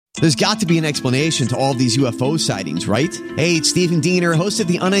There's got to be an explanation to all of these UFO sightings, right? Hey, it's Stephen Diener, host of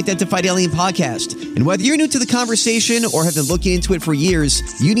the Unidentified Alien Podcast. And whether you're new to the conversation or have been looking into it for years,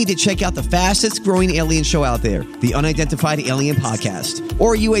 you need to check out the fastest growing alien show out there, the Unidentified Alien Podcast,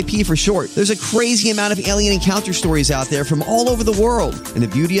 or UAP for short. There's a crazy amount of alien encounter stories out there from all over the world. And the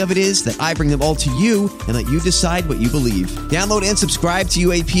beauty of it is that I bring them all to you and let you decide what you believe. Download and subscribe to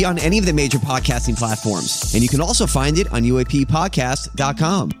UAP on any of the major podcasting platforms. And you can also find it on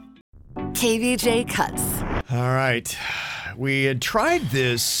UAPpodcast.com. KVJ Cuts. All right. We had tried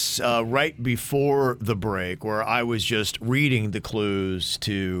this right before the break where I was just reading the clues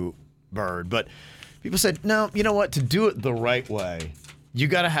to Bird. But people said, no, you know what? To do it the right way, you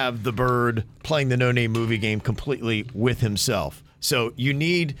got to have the Bird playing the No Name movie game completely with himself. So you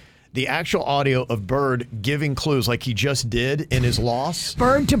need the actual audio of Bird giving clues like he just did in his loss.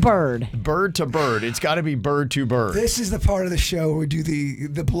 Bird to bird. Bird to bird. It's got to be bird to bird. This is the part of the show where we do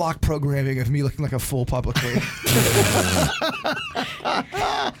the block programming of me looking like a fool publicly.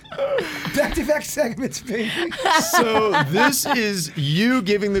 Back-to-back segments, baby. So this is you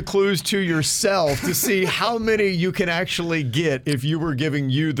giving the clues to yourself to see how many you can actually get if you were giving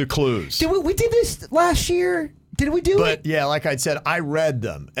you the clues. We did this last year. Did we do it? But yeah, like I said, I read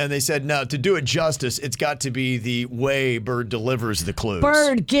them, and they said, no, to do it justice, it's got to be the way Bird delivers the clues.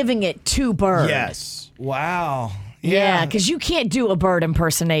 Bird giving it to Bird. Yes. Wow. Yeah, because you can't do a Bird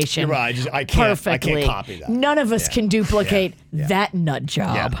impersonation. You're right. I can't perfectly. copy that. None of us can duplicate that nut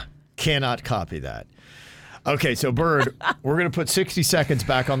job. Yeah. Cannot copy that. Okay, so Bird, we're going to put 60 seconds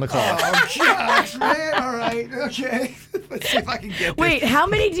back on the clock. Oh, gosh, man. All right. Okay. Let's see if I can get this. Wait, how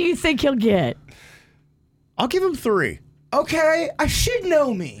many do you think he'll get? I'll give him 3. Okay, I should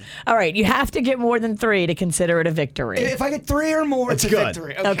know me. All right, you have to get more than 3 to consider it a victory. If I get 3 or more, it's a good.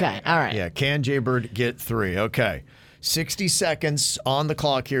 victory. Okay, all right. Yeah, can Jbird get 3? Okay. 60 seconds on the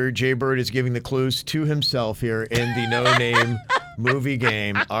clock here. Jbird is giving the clues to himself here in the No Name movie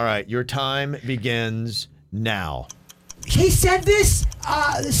game. All right, your time begins now. He said this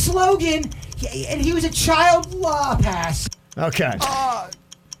the slogan, and he was a child pass. Okay.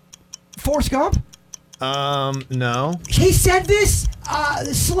 Forrest Gump? No. He said this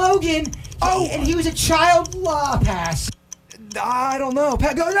the slogan, and he was a child pass. I don't know.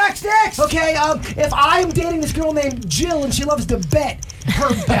 Go next. Okay, if I'm dating this girl named Jill and she loves to bet, her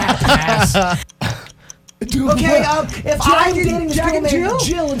bat pass. Okay, if I'm dating this girl named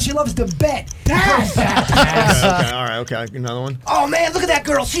Jill and she loves to bet, her bat pass. Okay, all right, okay. Another one. Oh man, look at that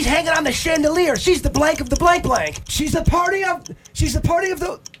girl. She's hanging on the chandelier. She's the blank of the blank blank. She's the party of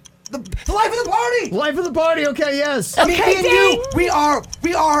the life of the party. Life of the party, okay, yes. Okay, Me and you,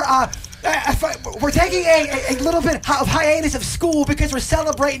 we're taking a little bit of hiatus of school because we're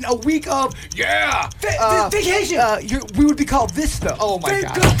celebrating a week of vacation. We would be called this though. Oh my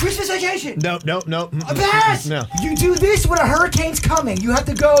God! Christmas vacation. No. Pass. No. You do this when a hurricane's coming. You have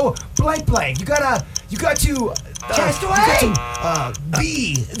to go blank blank. You got to cast away. You got to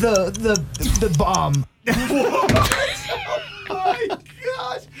be the bomb. Oh my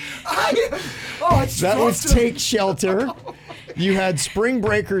gosh! That was Take Shelter. You had Spring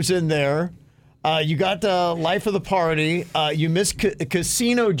Breakers in there. You got the Life of the Party. You missed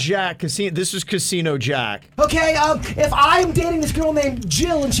Casino Jack. This was Casino Jack. Okay, if I'm dating this girl named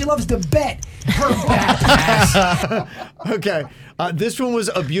Jill and she loves to bet, her bat pass. Okay, this one was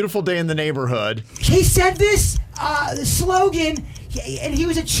A Beautiful Day in the Neighborhood. He said this the slogan, and he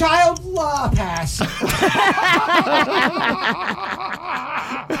was a child pass.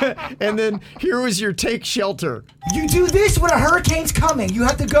 And then here was your Take Shelter. You do this when a hurricane's coming. You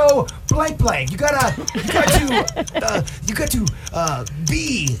have to go blank blank. You got to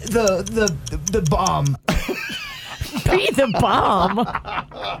be the bomb. Be the bomb.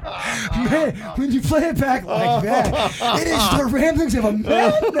 Man, when you play it back like that, it is the ramblings of a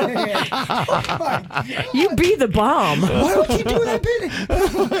madman. Oh my God. You be the bomb. Why do we keep doing that bit?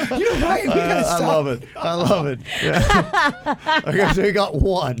 You're right. We gotta stop. I love it. Yeah. Okay, so you got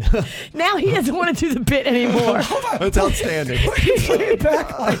 1. Now he doesn't want to do the bit anymore. That's outstanding. Why do you play it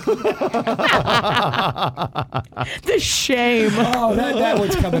back like that? The shame. Oh, that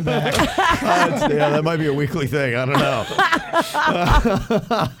one's coming back. That might be a weekly thing. I don't know.